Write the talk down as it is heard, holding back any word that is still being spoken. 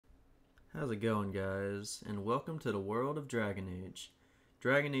How's it going, guys? And welcome to the world of Dragon Age.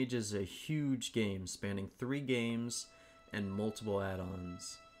 Dragon Age is a huge game spanning 3 games and multiple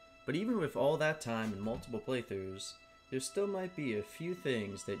add-ons. But even with all that time and multiple playthroughs, there still might be a few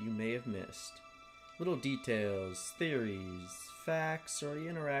things that you may have missed. Little details, theories, facts, or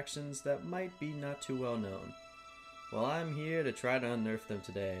interactions that might be not too well known. Well, I'm here to try to unearth them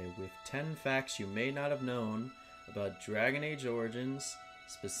today with 10 facts you may not have known about Dragon Age Origins,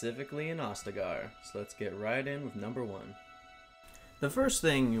 specifically in Ostagar. So let's get right in with number 1. The first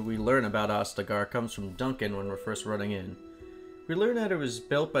thing we learn about Ostagar comes from Duncan when we're first running in. We learn that it was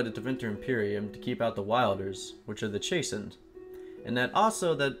built by the Tevinter Imperium to keep out the Wilders, which are the Chastened, and that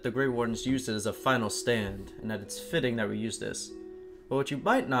also that the Grey Wardens used it as a final stand, and that it's fitting that we use this. But what you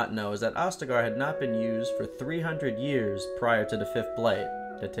might not know is that Ostagar had not been used for 300 years prior to the 5th Blight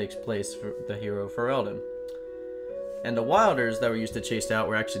that takes place for the hero Ferelden. And the Wilders that were used to chase out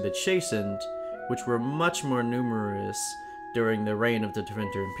were actually the Chastened, which were much more numerous during the reign of the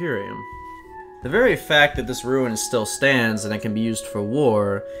Tevinter Imperium. The very fact that this ruin still stands and it can be used for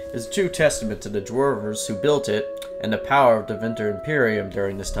war is a true testament to the dwarvers who built it and the power of the Tevinter Imperium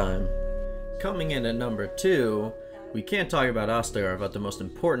during this time. Coming in at number 2, we can't talk about Ostagar without the most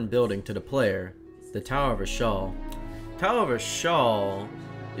important building to the player, the Tower of Ashal. Tower of Ashal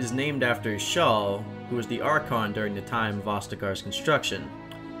is named after Ashal, who was the Archon during the time of Ostagar's construction.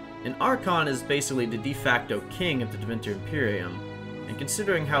 An Archon is basically the de facto king of the Tevinter Imperium, and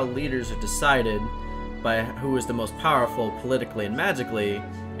considering how leaders are decided by who is the most powerful politically and magically,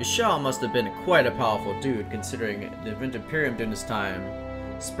 Ashal must have been quite a powerful dude considering the Tevinter Imperium during this time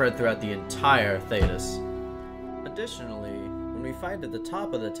spread throughout the entire Thedas. Additionally, when we fight at the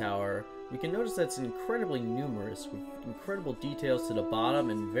top of the tower, we can notice that it's incredibly numerous, with incredible details to the bottom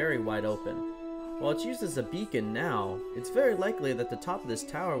and very wide open. While it's used as a beacon now, it's very likely that the top of this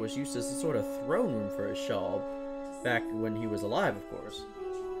tower was used as a sort of throne room for Ashal, back when he was alive, of course.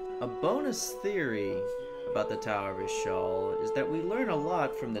 A bonus theory about the Tower of Ashal is that we learn a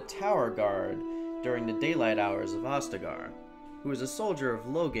lot from the Tower Guard during the daylight hours of Ostagar, who is a soldier of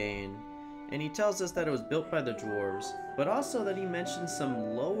Loghain, and he tells us that it was built by the dwarves, but also that he mentions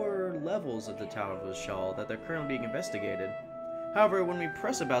some lower levels of the Tower of Ashal that they're currently being investigated. However, when we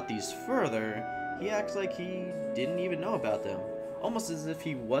press about these further, he acts like he didn't even know about them, almost as if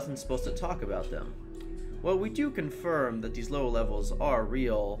he wasn't supposed to talk about them. Well, we do confirm that these lower levels are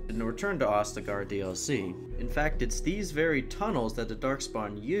real in the Return to Ostagar DLC. In fact, it's these very tunnels that the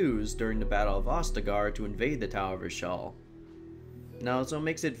Darkspawn used during the Battle of Ostagar to invade the Tower of Ashal. Now, so it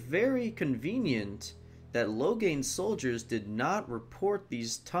makes it very convenient that Loghain soldiers did not report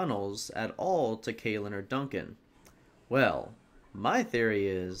these tunnels at all to Caitlin or Duncan. Well, my theory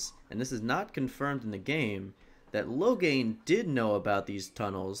is, and this is not confirmed in the game, that Loghain did know about these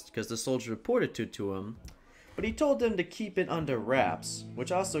tunnels because the soldiers reported to him, but he told them to keep it under wraps,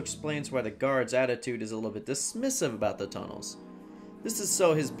 which also explains why the guard's attitude is a little bit dismissive about the tunnels. This is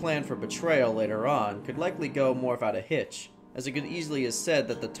so his plan for betrayal later on could likely go more without a hitch, as it could easily have said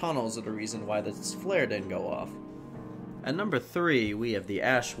that the tunnels are the reason why this flare didn't go off. At number 3, we have the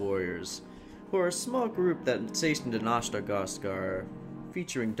Ash Warriors, who are a small group that stationed in Ostagar,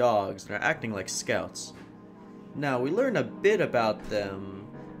 featuring dogs and are acting like scouts. Now, we learn a bit about them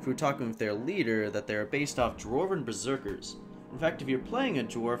through talking with their leader that they are based off Dwarven Berserkers. In fact, if you're playing a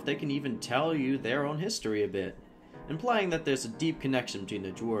dwarf, they can even tell you their own history a bit, implying that there's a deep connection between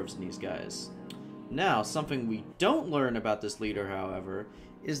the dwarves and these guys. Now, something we don't learn about this leader, however,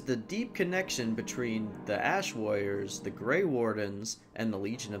 is the deep connection between the Ash Warriors, the Grey Wardens, and the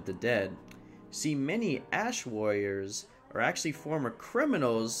Legion of the Dead. See, many Ash Warriors are actually former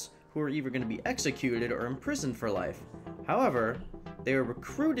criminals who are either going to be executed or imprisoned for life. However, they were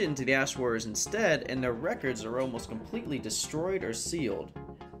recruited into the Ash Warriors instead, and their records are almost completely destroyed or sealed,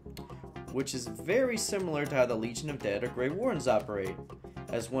 which is very similar to how the Legion of Dead or Grey Wardens operate,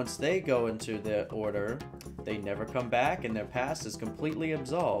 as once they go into the Order, they never come back and their past is completely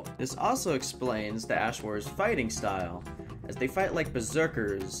absolved. This also explains the Ash Warriors' fighting style, as they fight like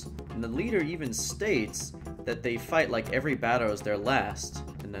berserkers, and the leader even states that they fight like every battle is their last,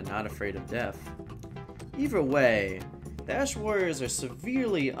 and they're not afraid of death. Either way, the Ash Warriors are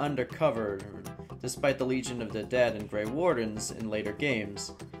severely undercovered, despite the Legion of the Dead and Grey Wardens in later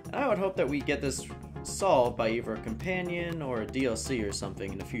games, and I would hope that we get this solved by either a companion or a DLC or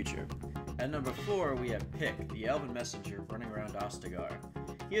something in the future. At number 4, we have Pick, the Elven Messenger running around Ostagar.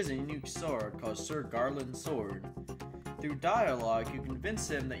 He has a unique sword called Sir Garland's Sword. Through dialogue, you convince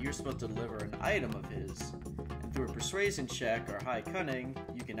him that you're supposed to deliver an item of his, and through a persuasion check or high cunning,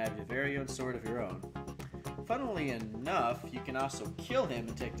 you can have your very own sword of your own. Funnily enough, you can also kill him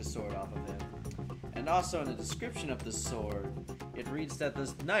and take the sword off of him. And also in the description of the sword, it reads that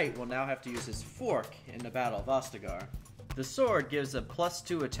this knight will now have to use his fork in the Battle of Ostagar. The sword gives a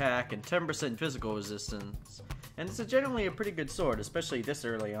 +2 attack and 10% physical resistance, and it's generally a pretty good sword, especially this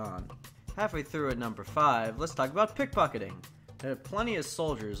early on. Halfway through at number 5, let's talk about pickpocketing. There are plenty of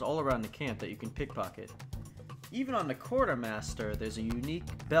soldiers all around the camp that you can pickpocket. Even on the quartermaster, there's a unique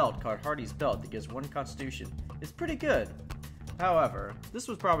belt called Hardy's Belt that gives 1 constitution. It's pretty good. However, this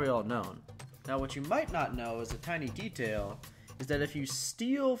was probably all known. Now what you might not know as a tiny detail is that if you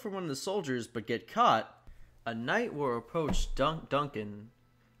steal from one of the soldiers but get caught, a knight will approach Duncan,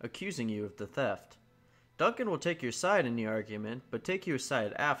 accusing you of the theft. Duncan will take your side in the argument, but take your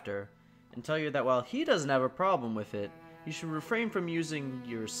side after, and tell you that while he doesn't have a problem with it, you should refrain from using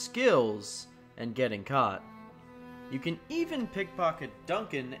your skills and getting caught. You can even pickpocket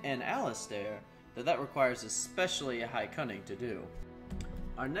Duncan and Alistair, though that requires especially a high cunning to do.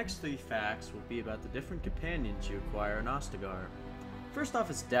 Our next 3 facts will be about the different companions you acquire in Ostagar. First off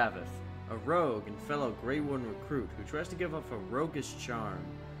is Davith, a rogue and fellow Grey Warden recruit who tries to give off a roguish charm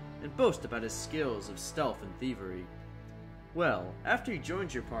and boast about his skills of stealth and thievery. Well, after he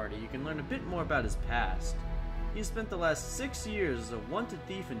joins your party, you can learn a bit more about his past. He has spent the last 6 years as a wanted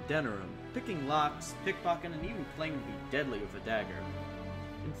thief in Denerim, picking locks, pickpocketing, and even claiming to be deadly with a dagger.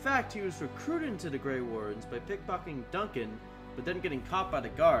 In fact, he was recruited into the Grey Wardens by pickpocketing Duncan, but then getting caught by the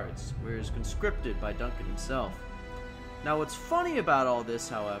guards, where he was conscripted by Duncan himself. Now what's funny about all this,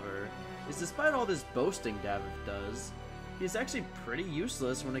 however, is despite all this boasting Davith does, he is actually pretty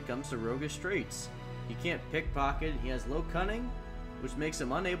useless when it comes to roguish traits. He can't pickpocket, he has low cunning, which makes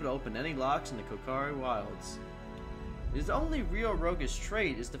him unable to open any locks in the Kokari Wilds. His only real roguish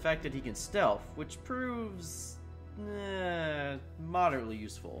trait is the fact that he can stealth, which proves moderately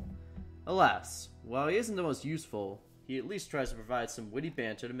useful. Alas, while he isn't the most useful, he at least tries to provide some witty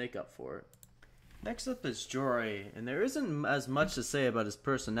banter to make up for it. Next up is Jory, and there isn't as much to say about his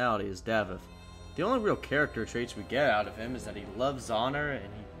personality as Davith. The only real character traits we get out of him is that he loves honor,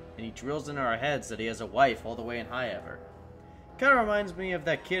 and he drills into our heads that he has a wife all the way in High Ever. Kinda reminds me of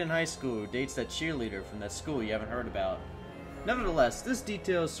that kid in high school who dates that cheerleader from that school you haven't heard about. Nevertheless, this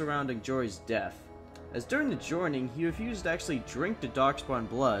detail is surrounding Jory's death, as during the joining he refused to actually drink the Darkspawn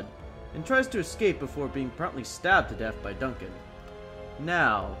blood, and tries to escape before being promptly stabbed to death by Duncan.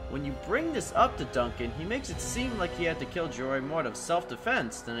 Now, when you bring this up to Duncan, he makes it seem like he had to kill Jory more out of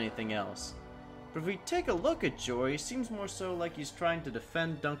self-defense than anything else. But if we take a look at Jory, it seems more so like he's trying to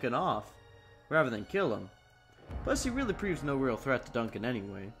defend Duncan off, rather than kill him. Plus, he really proves no real threat to Duncan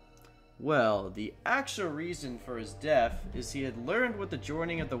anyway. Well, the actual reason for his death is he had learned what the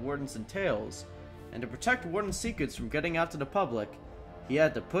joining of the Wardens entails, and to protect Warden secrets from getting out to the public, he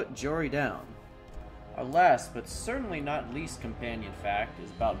had to put Jory down. Our last, but certainly not least companion fact is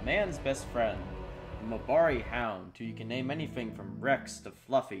about man's best friend, the Mabari Hound, who you can name anything from Rex to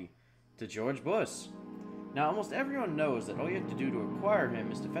Fluffy to George Bush. Now, almost everyone knows that all you have to do to acquire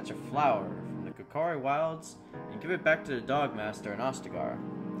him is to fetch a flower from the Kokari Wilds and give it back to the Dogmaster in Ostagar,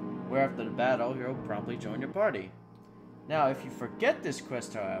 where after the battle, he'll promptly join your party. Now, if you forget this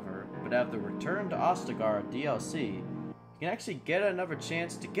quest, however, but have the Return to Ostagar DLC, you can actually get another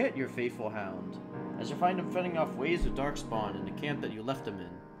chance to get your faithful hound, as you find him fending off waves of Darkspawn in the camp that you left him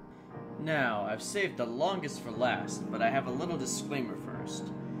in. Now, I've saved the longest for last, but I have a little disclaimer first.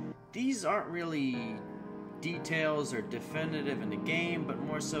 These aren't really details or definitive in the game, but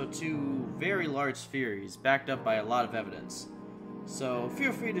more so 2 very large theories backed up by a lot of evidence. So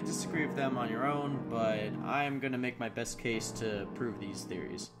feel free to disagree with them on your own, but I'm going to make my best case to prove these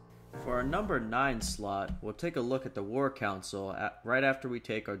theories. For our number 9 slot, we'll take a look at the War Council right after we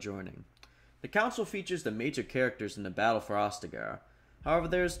take our joining. The council features the major characters in the battle for Ostagar. However,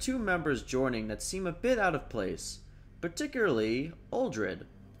 there's 2 members joining that seem a bit out of place, particularly Uldred.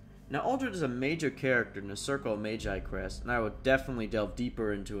 Now, Uldred is a major character in the Circle of Magi quest, and I will definitely delve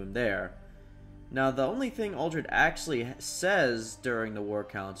deeper into him there. Now, the only thing Uldred actually says during the War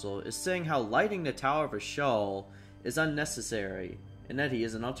Council is saying how lighting the Tower of Ashal is unnecessary, and that he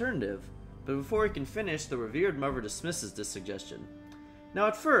is an alternative. But before he can finish, the revered mother dismisses this suggestion. Now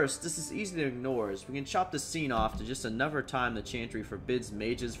at first, this is easy to ignore, as we can chop this scene off to just another time the Chantry forbids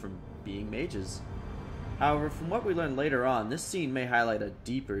mages from being mages. However, from what we learn later on, this scene may highlight a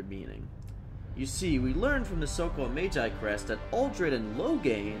deeper meaning. You see, we learn from the Circle of Magi quest that Uldred and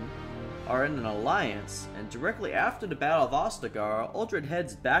Loghain are in an alliance, and directly after the Battle of Ostagar, Uldred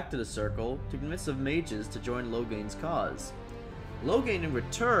heads back to the Circle to convince the mages to join Loghain's cause. Loghain in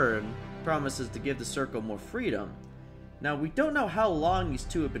return promises to give the Circle more freedom. Now, we don't know how long these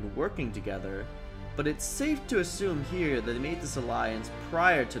 2 have been working together, but it's safe to assume here that they made this alliance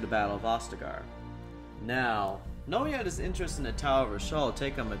prior to the Battle of Ostagar. Now, knowing that his interest in the Tower of Rashal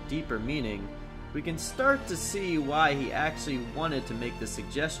take on a deeper meaning, we can start to see why he actually wanted to make this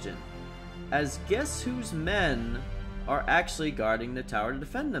suggestion. As guess whose men are actually guarding the tower to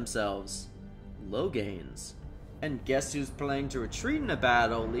defend themselves? Logain's. And guess who's planning to retreat in a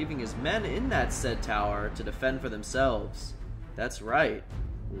battle, leaving his men in that said tower to defend for themselves? That's right,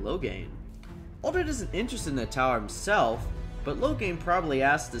 Logain. Aldred isn't interested in the tower himself, but Logain probably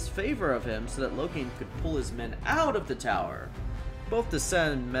asked this favor of him so that Logain could pull his men out of the tower, both to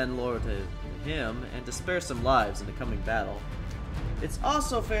send men loyal to him and to spare some lives in the coming battle. It's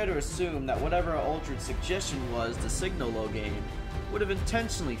also fair to assume that whatever Aldred's suggestion was to signal Logain would have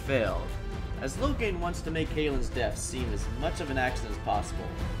intentionally failed, as Logain wants to make Kaelin's death seem as much of an accident as possible.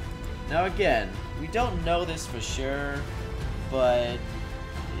 Now again, we don't know this for sure, but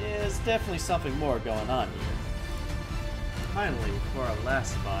there's definitely something more going on here. Finally, for our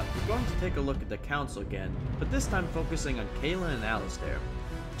last spot, we're going to take a look at the Council again, but this time focusing on Kaelin and Alistair,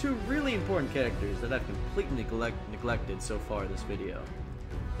 two really important characters that I've completely neglected so far in this video.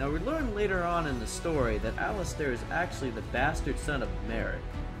 Now we learn later on in the story that Alistair is actually the bastard son of Merrick,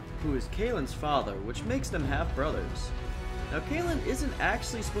 who is Kaelin's father, which makes them half-brothers. Now Kaelin isn't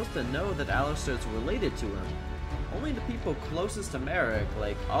actually supposed to know that Alistair is related to him. Only the people closest to Merrick,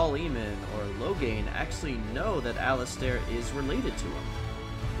 like Al-Eamon or Logain, actually know that Alistair is related to him.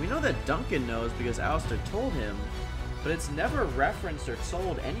 We know that Duncan knows because Alistair told him, but it's never referenced or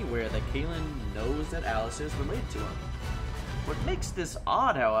told anywhere that Kaelin knows that Alistair is related to him. What makes this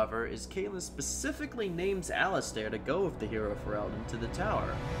odd, however, is Kaelin specifically names Alistair to go with the hero Ferelden to the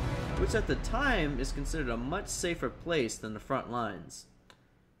tower, which at the time is considered a much safer place than the front lines.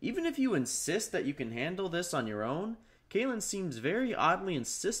 Even if you insist that you can handle this on your own, Kaelin seems very oddly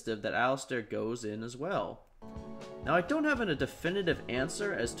insistent that Alistair goes in as well. Now I don't have a definitive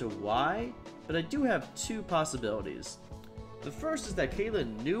answer as to why, but I do have two possibilities. The first is that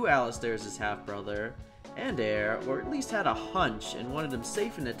Kaelin knew Alistair as his half-brother and heir, or at least had a hunch and wanted him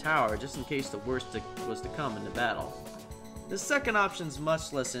safe in the tower just in case the worst was to come in the battle. The second option is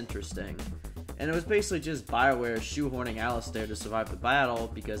much less interesting, and it was basically just BioWare shoehorning Alistair to survive the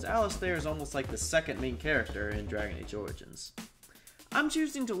battle because Alistair is almost like the second main character in Dragon Age Origins. I'm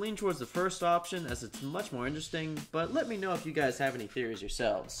choosing to lean towards the first option as it's much more interesting, but let me know if you guys have any theories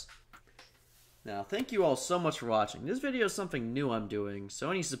yourselves. Now, thank you all so much for watching. This video is something new I'm doing,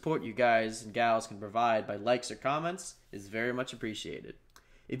 so any support you guys and gals can provide by likes or comments is very much appreciated.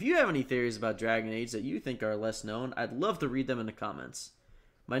 If you have any theories about Dragon Age that you think are less known, I'd love to read them in the comments.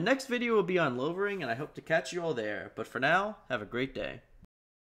 My next video will be on Lovering, and I hope to catch you all there, but for now, have a great day.